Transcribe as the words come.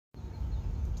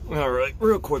Alright,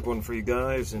 real quick one for you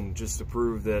guys, and just to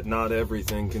prove that not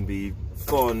everything can be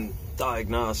fun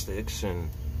diagnostics and,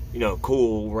 you know,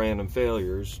 cool random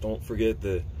failures. Don't forget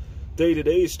the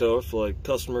day-to-day stuff like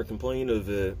customer complaint of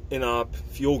the in-op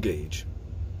fuel gauge.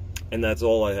 And that's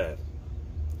all I had.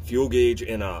 Fuel gauge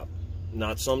in-op.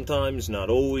 Not sometimes, not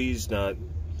always, not,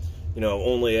 you know,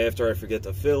 only after I forget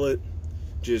to fill it.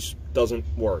 Just doesn't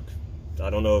work. I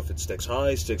don't know if it sticks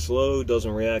high, sticks low,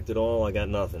 doesn't react at all. I got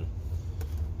nothing.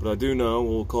 But I do know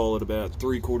we'll call it about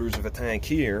 3/4 of a tank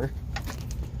here.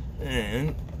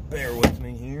 And bear with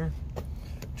me here,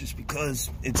 just because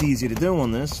it's easy to do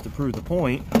on this to prove the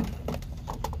point.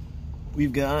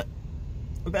 We've got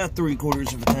about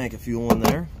 3/4 of a tank of fuel in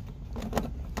there.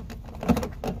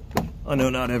 I know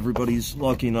not everybody's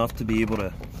lucky enough to be able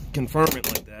to confirm it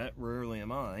like that. Rarely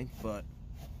am I, but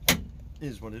it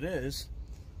is what it is.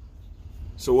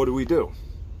 So what do?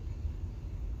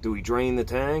 Do we drain the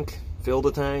tank? Fill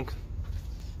the tank?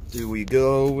 Do we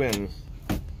go and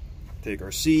take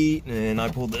our seat? And I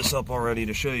pulled this up already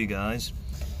to show you guys.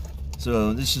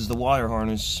 So this is the wire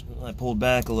harness I pulled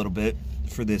back a little bit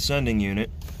for the ascending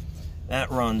unit. That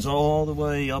runs all the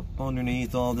way up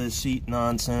underneath all this seat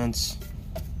nonsense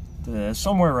to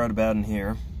somewhere right about in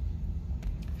here.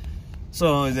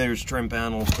 So there's trim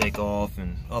panels take off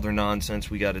and other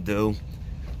nonsense we got to do.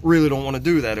 Really don't want to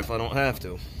do that if I don't have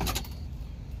to.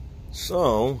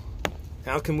 So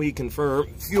how can we confirm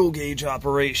fuel gauge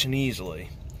operation easily?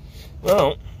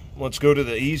 Well, let's go to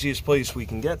the easiest place we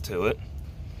can get to it.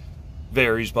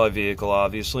 Varies by vehicle,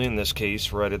 obviously. In this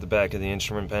case, right at the back of the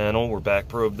instrument panel, we're back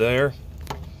probed there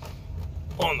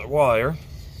on the wire.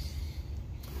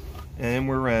 And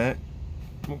we're at,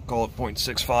 we'll call it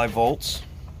 0.65 volts.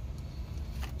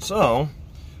 So,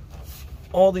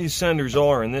 all these senders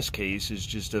are, in this case, is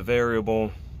just a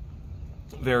variable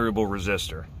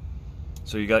resistor.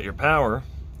 So you got your power,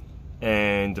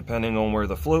 and depending on where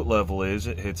the float level is,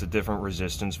 it hits a different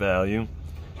resistance value,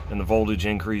 and the voltage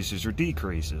increases or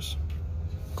decreases.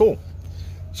 Cool.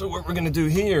 So what we're going to do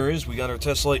here is we got our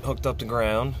test light hooked up to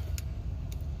ground.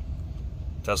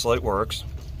 Test light works.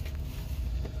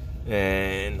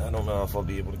 And I don't know if I'll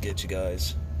be able to get you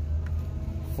guys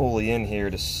fully in here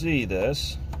to see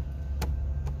this,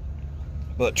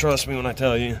 but trust me when I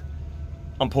tell you,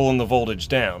 I'm pulling the voltage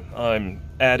down. I'm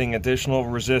adding additional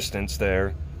resistance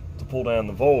there to pull down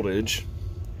the voltage,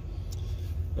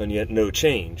 and yet no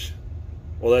change.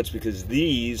 Well, that's because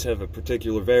these have a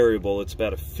particular variable. It's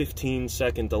about a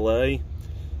 15-second delay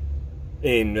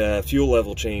in fuel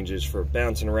level changes for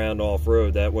bouncing around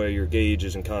off-road. That way your gauge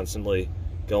isn't constantly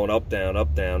going up, down,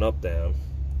 up, down, up, down.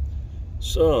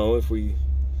 So if we,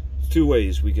 two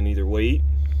ways, we can either wait,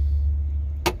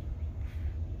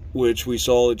 which we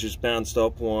saw it just bounced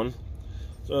up one.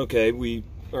 So, okay, we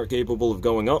are capable of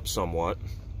going up somewhat.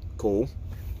 Cool.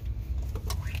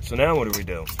 So now what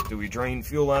do? Do we drain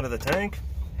fuel out of the tank?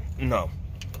 No.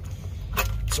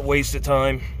 It's a waste of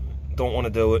time. Don't want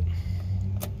to do it.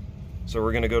 So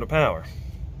we're going to go to power.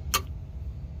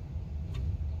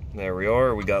 There we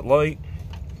are. We got light.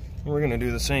 We're going to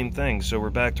do the same thing. So we're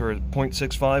back to our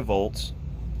 0.65 volts.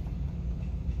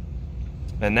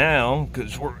 And now,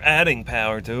 because we're adding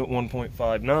power to it,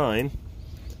 1.59,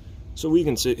 so we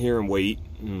can sit here and wait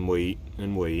and wait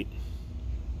and wait.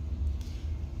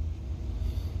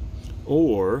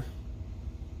 Or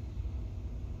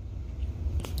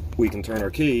we can turn our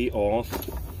key off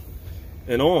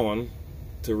and on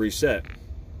to reset.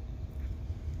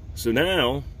 So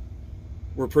now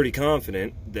we're pretty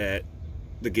confident that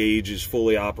the gauge is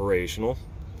fully operational.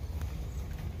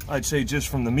 I'd say just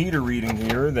from the meter reading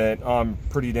here that I'm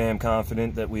pretty damn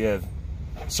confident that we have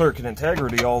circuit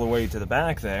integrity all the way to the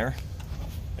back there.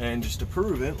 And just to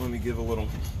prove it, let me give a little.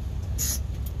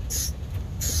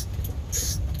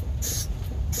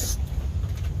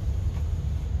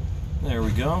 There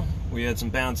we go. We had some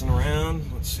bouncing around.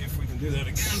 Let's see if we can do that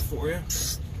again for you.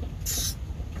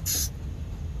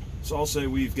 So I'll say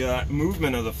we've got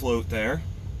movement of the float there.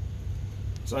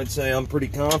 So I'd say I'm pretty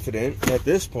confident at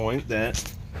this point that,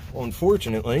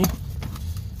 unfortunately,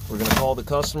 we're going to call the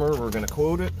customer, we're going to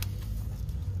quote it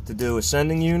to do a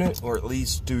sending unit, or at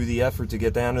least do the effort to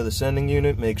get down to the sending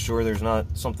unit, make sure there's not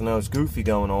something else goofy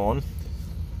going on.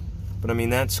 But I mean,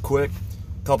 that's quick,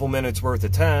 couple minutes worth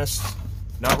of tests,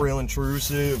 not real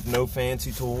intrusive, no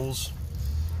fancy tools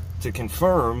to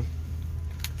confirm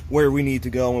where we need to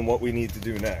go and what we need to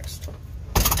do next.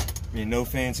 I mean, no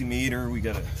fancy meter, we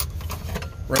got a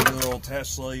regular old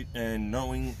test light and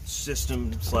knowing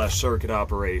system / circuit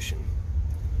operation.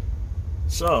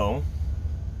 So,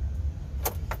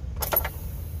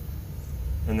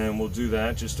 and then we'll do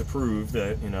that just to prove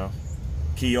that, you know,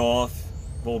 key off,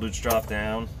 voltage drop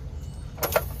down,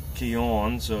 key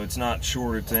on, so it's not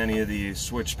shorted to any of the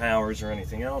switch powers or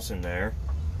anything else in there.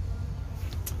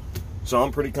 So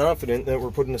I'm pretty confident that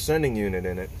we're putting a sending unit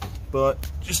in it. But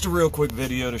just a real quick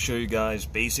video to show you guys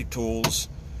basic tools,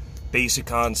 basic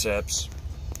concepts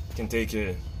can take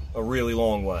you a really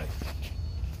long way.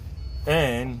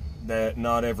 And that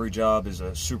not every job is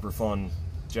a super fun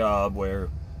job where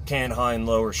can, high, and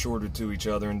low are shorted to each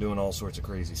other and doing all sorts of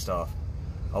crazy stuff.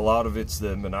 A lot of it's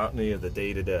the monotony of the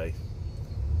day-to-day.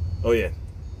 Oh yeah,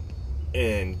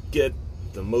 and get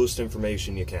the most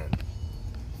information you can.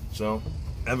 So,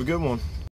 have a good one.